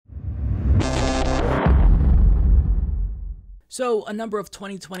So, a number of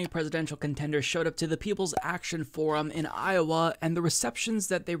 2020 presidential contenders showed up to the People's Action Forum in Iowa, and the receptions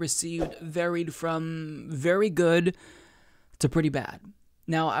that they received varied from very good to pretty bad.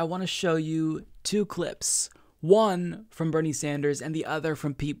 Now, I want to show you two clips. One from Bernie Sanders and the other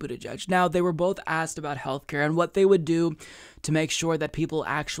from Pete Buttigieg. Now, they were both asked about healthcare and what they would do to make sure that people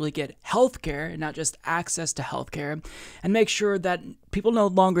actually get healthcare, not just access to healthcare, and make sure that people no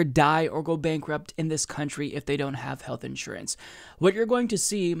longer die or go bankrupt in this country if they don't have health insurance. What you're going to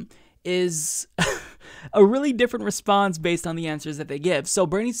see is a really different response based on the answers that they give. So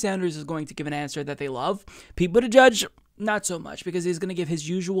Bernie Sanders is going to give an answer that they love. Pete Buttigieg, not so much, because he's going to give his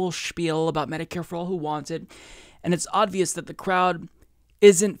usual spiel about Medicare for all who wants it, and it's obvious that the crowd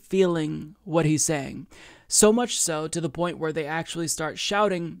isn't feeling what he's saying. So much so to the point where they actually start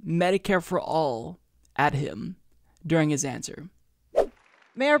shouting Medicare for all at him during his answer.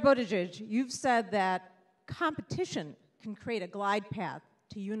 Mayor Buttigieg, you've said that competition can create a glide path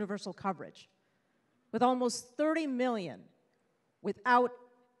to universal coverage, with almost 30 million without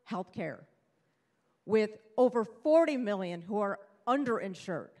health care, with over 40 million who are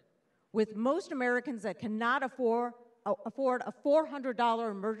underinsured, with most Americans that cannot afford a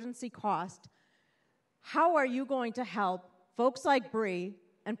 $400 emergency cost. How are you going to help folks like Bree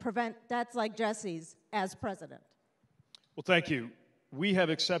and prevent deaths like Jesse's as president? Well, thank you. We have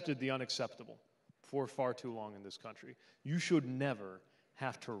accepted the unacceptable for far too long in this country. You should never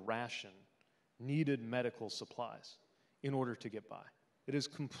have to ration needed medical supplies in order to get by. It is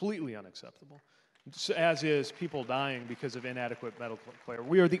completely unacceptable, as is people dying because of inadequate medical care.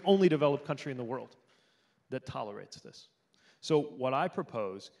 We are the only developed country in the world that tolerates this. So what I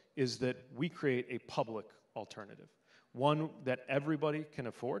propose is that we create a public alternative, one that everybody can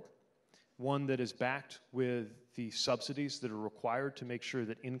afford, one that is backed with the subsidies that are required to make sure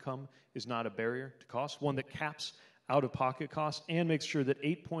that income is not a barrier to cost, one that caps out-of-pocket costs and makes sure that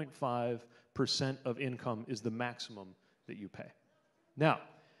 8.5% of income is the maximum that you pay. Now,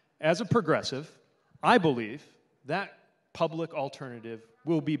 as a progressive, I believe that public alternative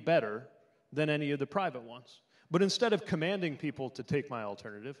will be better than any of the private ones. But instead of commanding people to take my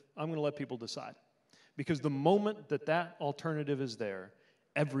alternative, I'm going to let people decide. Because the moment that that alternative is there,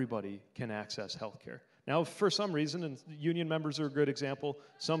 everybody can access health care. Now, if for some reason, and union members are a good example,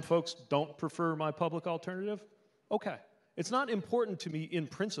 some folks don't prefer my public alternative, okay. It's not important to me in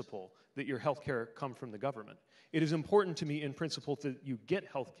principle that your health care come from the government. It is important to me in principle that you get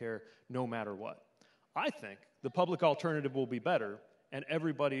health care no matter what. I think the public alternative will be better, and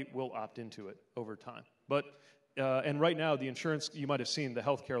everybody will opt into it over time. But, and right now, the insurance, you might have seen, the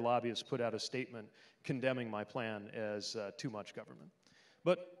healthcare lobbyists put out a statement condemning my plan as too much government.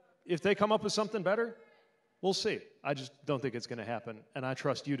 But if they come up with something better, we'll see. I just don't think it's going to happen, and I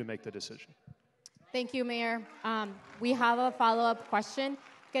trust you to make the decision. Thank you, Mayor. We have a follow-up question.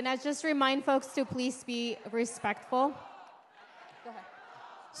 Can I just remind folks to please be respectful? Go ahead.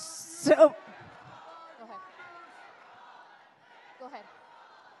 So, Go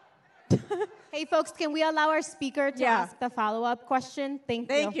ahead. Hey, folks, can we allow our speaker to ask the follow-up question?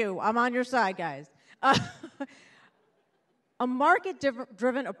 Thank you. I'm on your side, guys. A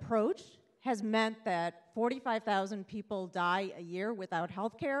market-driven approach has meant that 45,000 people die a year without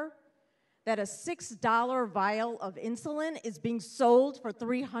health care, that a $6 vial of insulin is being sold for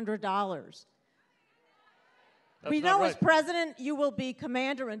 $300. We know as president, you will be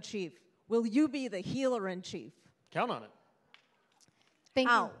commander-in-chief. Will you be the healer-in-chief? Count on it. Thank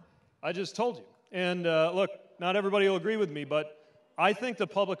you. I just told you. And look, not everybody will agree with me, but I think the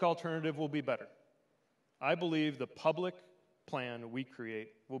public alternative will be better. I believe the public plan we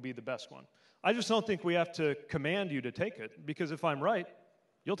create will be the best one. I just don't think we have to command you to take it, because if I'm right,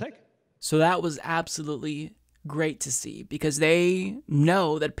 you'll take it. So that was absolutely great to see, because they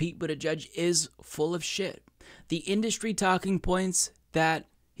know that Pete Buttigieg is full of shit. The industry talking points that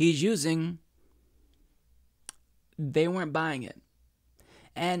he's using, they weren't buying it.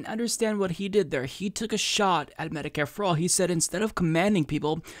 And understand what he did there. He took a shot at Medicare for all. He said, instead of commanding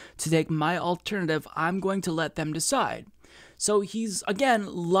people to take my alternative, I'm going to let them decide. So he's, again,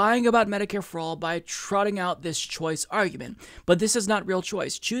 lying about Medicare for all by trotting out this choice argument. But this is not real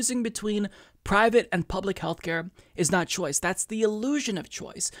choice. Choosing between private and public healthcare is not choice. That's the illusion of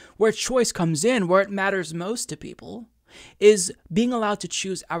choice. Where choice comes in, where it matters most to people, is being allowed to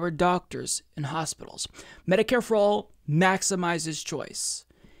choose our doctors in hospitals. Medicare for all maximizes choice.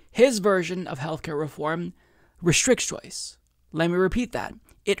 His version of healthcare reform restricts choice. Let me repeat that.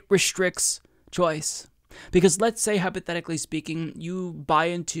 It restricts choice. Because let's say, hypothetically speaking, you buy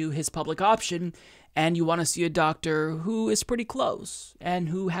into his public option and you want to see a doctor who is pretty close and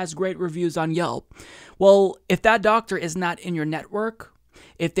who has great reviews on Yelp. Well, if that doctor is not in your network,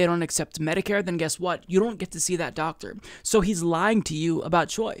 if they don't accept Medicare, then guess what? You don't get to see that doctor. So he's lying to you about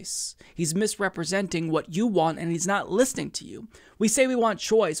choice. He's misrepresenting what you want, and he's not listening to you. We say we want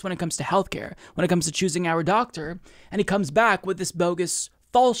choice when it comes to healthcare, when it comes to choosing our doctor, and he comes back with this bogus,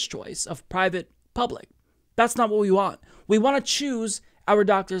 false choice of private, public. That's not what we want. We want to choose our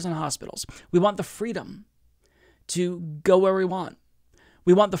doctors and hospitals. We want the freedom to go where we want.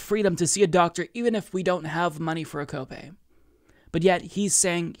 We want the freedom to see a doctor even if we don't have money for a copay. But yet he's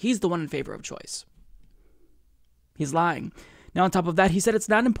saying he's the one in favor of choice. He's lying. Now, on top of that, he said it's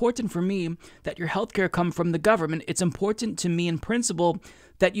not important for me that your healthcare come from the government. It's important to me in principle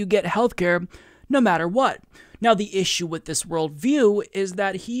that you get healthcare no matter what. Now, the issue with this worldview is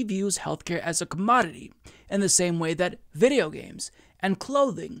that he views healthcare as a commodity in the same way that video games and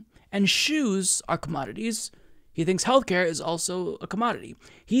clothing and shoes are commodities. He thinks healthcare is also a commodity.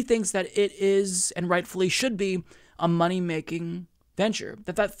 He thinks that it is, and rightfully should be, a money-making venture.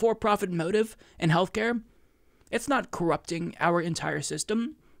 That for-profit motive in healthcare, it's not corrupting our entire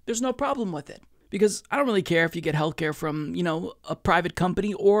system. There's no problem with it. Because I don't really care if you get healthcare from, a private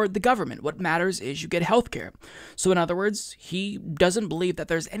company or the government. What matters is you get healthcare. So in other words, he doesn't believe that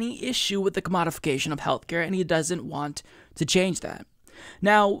there's any issue with the commodification of healthcare, and he doesn't want to change that.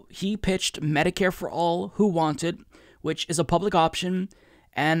 Now, he pitched Medicare for all who want it, which is a public option,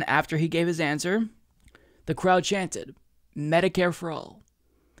 and after he gave his answer, the crowd chanted, Medicare for all.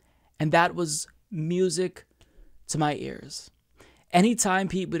 And that was music to my ears. Anytime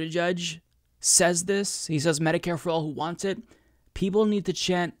Pete Buttigieg says this, he says Medicare for all who want it, people need to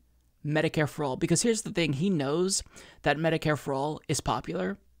chant Medicare for all. Because here's the thing, he knows that Medicare for all is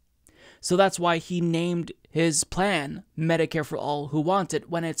popular. So that's why he named his plan Medicare for all who want it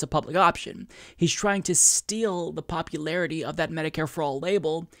when it's a public option. He's trying to steal the popularity of that Medicare for all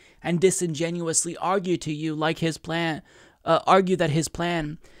label and disingenuously argue to you like his plan, argue that his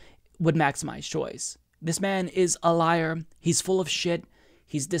plan would maximize choice. This man is a liar. He's full of shit.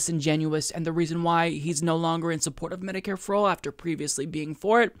 He's disingenuous. And the reason why he's no longer in support of Medicare for all after previously being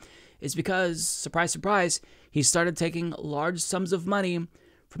for it is because, surprise, surprise, he started taking large sums of money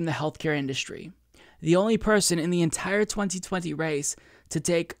from the healthcare industry. The only person in the entire 2020 race to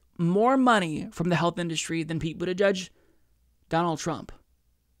take more money from the health industry than Pete Buttigieg, Donald Trump.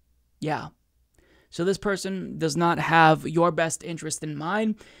 Yeah. So this person does not have your best interest in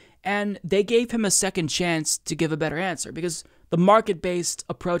mind, and they gave him a second chance to give a better answer because the market-based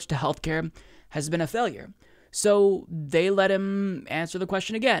approach to healthcare has been a failure. So they let him answer the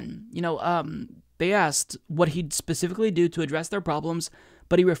question again. They asked what he'd specifically do to address their problems,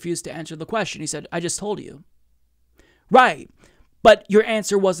 but he refused to answer the question. He said, I just told you. Right, but your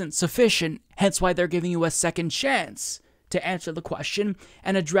answer wasn't sufficient, hence why they're giving you a second chance to answer the question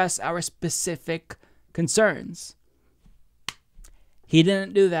and address our specific concerns. He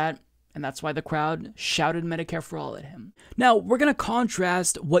didn't do that, and that's why the crowd shouted Medicare for all at him. Now, we're going to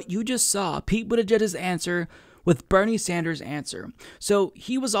contrast what you just saw, Pete Buttigieg's answer, with Bernie Sanders' answer. So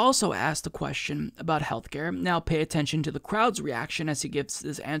he was also asked a question about healthcare. Now pay attention to the crowd's reaction as he gives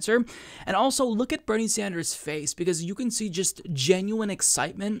this answer. And also look at Bernie Sanders' face because you can see just genuine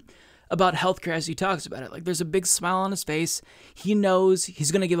excitement about healthcare as he talks about it. Like there's a big smile on his face. He knows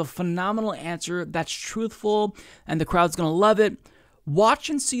he's going to give a phenomenal answer that's truthful and the crowd's going to love it. Watch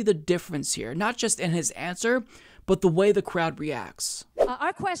and see the difference here, not just in his answer, but the way the crowd reacts.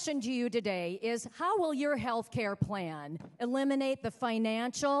 Our question to you today is, how will your health care plan eliminate the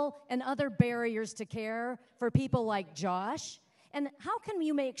financial and other barriers to care for people like Josh? And how can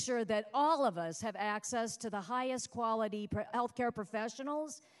you make sure that all of us have access to the highest quality health care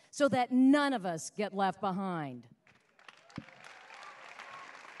professionals so that none of us get left behind?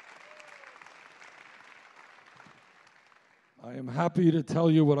 I am happy to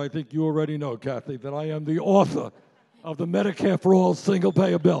tell you what I think you already know, Kathy, that I am the author of the Medicare for All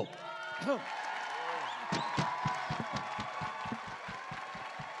single-payer bill.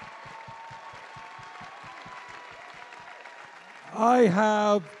 I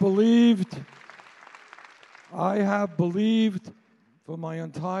have believed for my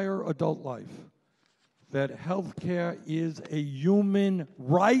entire adult life that health care is a human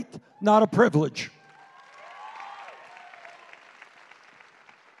right, not a privilege.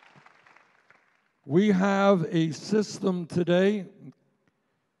 We have a system today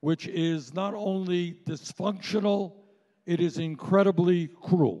which is not only dysfunctional, it is incredibly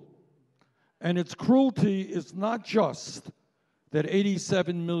cruel. And its cruelty is not just that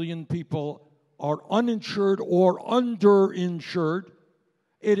 87 million people are uninsured or underinsured,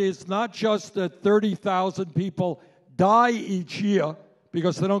 It is not just that 30,000 people die each year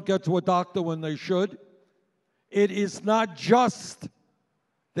because they don't get to a doctor when they should. It is not just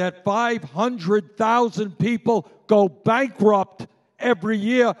that 500,000 people go bankrupt every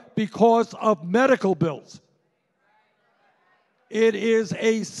year because of medical bills. It is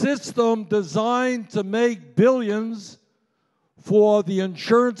a system designed to make billions for the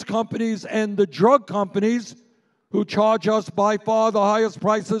insurance companies and the drug companies who charge us by far the highest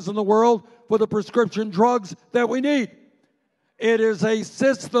prices in the world for the prescription drugs that we need. It is a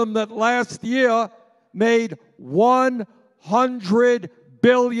system that last year made $100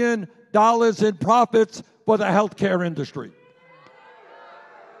 billion in profits for the healthcare industry.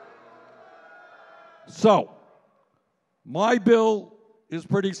 So, my bill is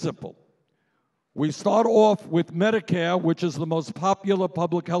pretty simple. We start off with Medicare, which is the most popular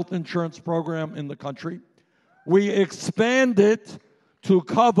public health insurance program in the country. We expand it to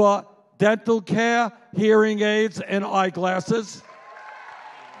cover dental care, hearing aids, and eyeglasses.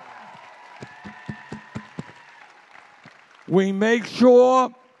 We make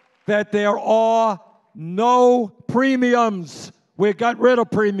sure that there are no premiums. We got rid of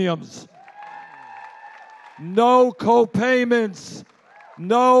premiums. No co-payments.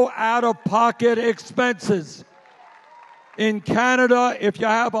 No out-of-pocket expenses. In Canada, if you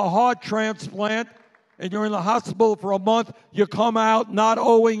have a heart transplant and you're in the hospital for a month, you come out not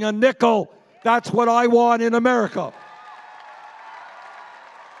owing a nickel. That's what I want in America.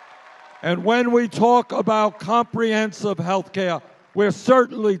 And when we talk about comprehensive health care, we're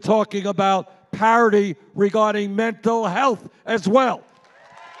certainly talking about parity regarding mental health as well.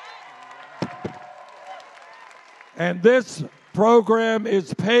 And this program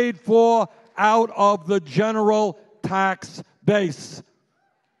is paid for out of the general tax base.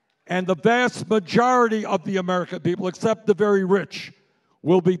 And the vast majority of the American people, except the very rich,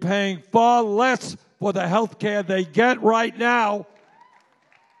 will be paying far less for the health care they get right now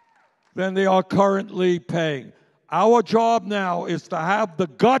than they are currently paying. Our job now is to have the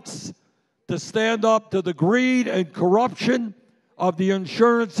guts to stand up to the greed and corruption of the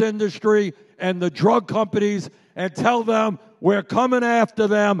insurance industry and the drug companies and tell them we're coming after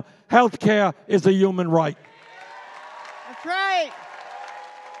them. Health care is a human right. That's right.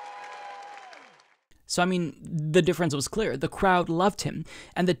 So, I mean, the difference was clear. The crowd loved him.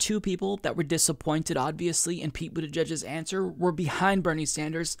 And the two people that were disappointed, obviously, in Pete Buttigieg's answer were behind Bernie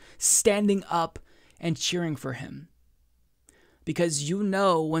Sanders, standing up and cheering for him. Because you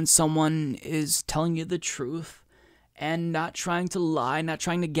know when someone is telling you the truth and not trying to lie, not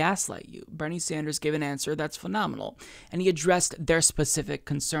trying to gaslight you. Bernie Sanders gave an answer that's phenomenal. And he addressed their specific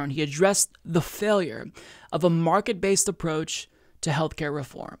concern. He addressed the failure of a market-based approach to healthcare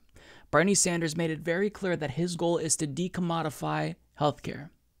reform. Bernie Sanders made it very clear that his goal is to decommodify healthcare,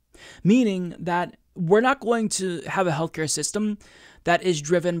 meaning that we're not going to have a healthcare system that is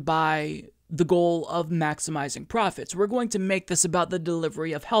driven by the goal of maximizing profits. We're going to make this about the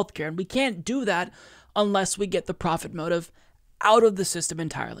delivery of healthcare, and we can't do that unless we get the profit motive out of the system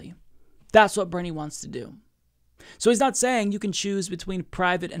entirely. That's what Bernie wants to do. So he's not saying you can choose between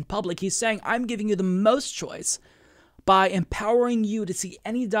private and public. He's saying I'm giving you the most choice by empowering you to see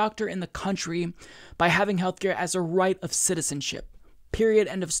any doctor in the country by having healthcare as a right of citizenship. Period.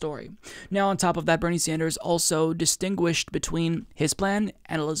 End of story. Now, on top of that, Bernie Sanders also distinguished between his plan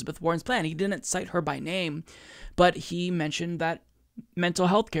and Elizabeth Warren's plan. He didn't cite her by name, but he mentioned that mental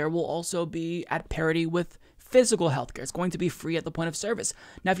health care will also be at parity with physical health care. It's going to be free at the point of service.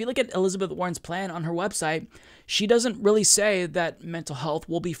 Now, if you look at Elizabeth Warren's plan on her website, she doesn't really say that mental health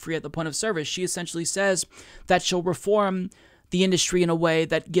will be free at the point of service. She essentially says that she'll reform the industry in a way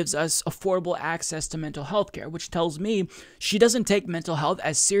that gives us affordable access to mental health care, which tells me she doesn't take mental health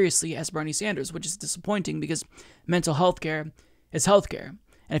as seriously as Bernie Sanders, which is disappointing because mental health care is health care.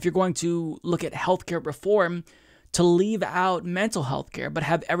 And if you're going to look at healthcare reform to leave out mental health care but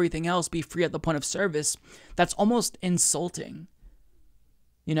have everything else be free at the point of service, that's almost insulting.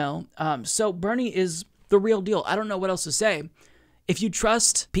 So Bernie is the real deal. I don't know what else to say. If you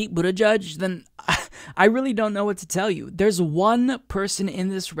trust Pete Buttigieg, then I really don't know what to tell you. There's one person in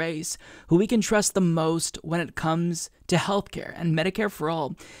this race who we can trust the most when it comes to healthcare and Medicare for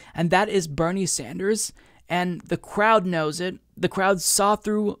all, and that is Bernie Sanders. And the crowd knows it. The crowd saw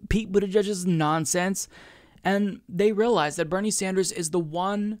through Pete Buttigieg's nonsense, and they realize that Bernie Sanders is the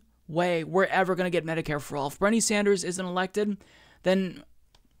one way we're ever going to get Medicare for all. If Bernie Sanders isn't elected, then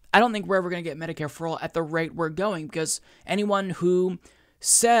I don't think we're ever going to get Medicare for all at the rate we're going, because anyone who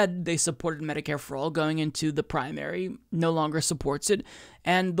said they supported Medicare for all going into the primary, no longer supports it.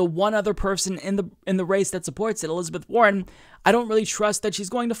 And the one other person in the race that supports it, Elizabeth Warren, I don't really trust that she's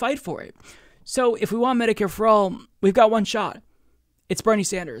going to fight for it. So if we want Medicare for all, we've got one shot. It's Bernie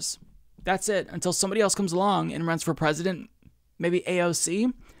Sanders. That's it. Until somebody else comes along and runs for president, maybe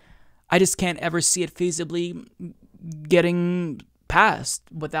AOC, I just can't ever see it feasibly getting passed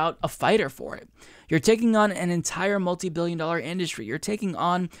without a fighter for it. You're taking on an entire multi-billion-dollar industry. You're taking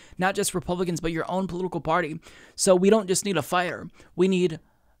on not just Republicans, but your own political party. So we don't just need a fighter. We need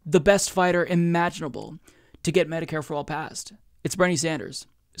the best fighter imaginable to get Medicare for all passed. It's Bernie Sanders.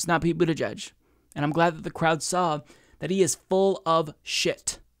 It's not Pete Buttigieg. And I'm glad that the crowd saw that he is full of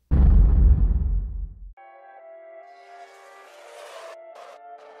shit.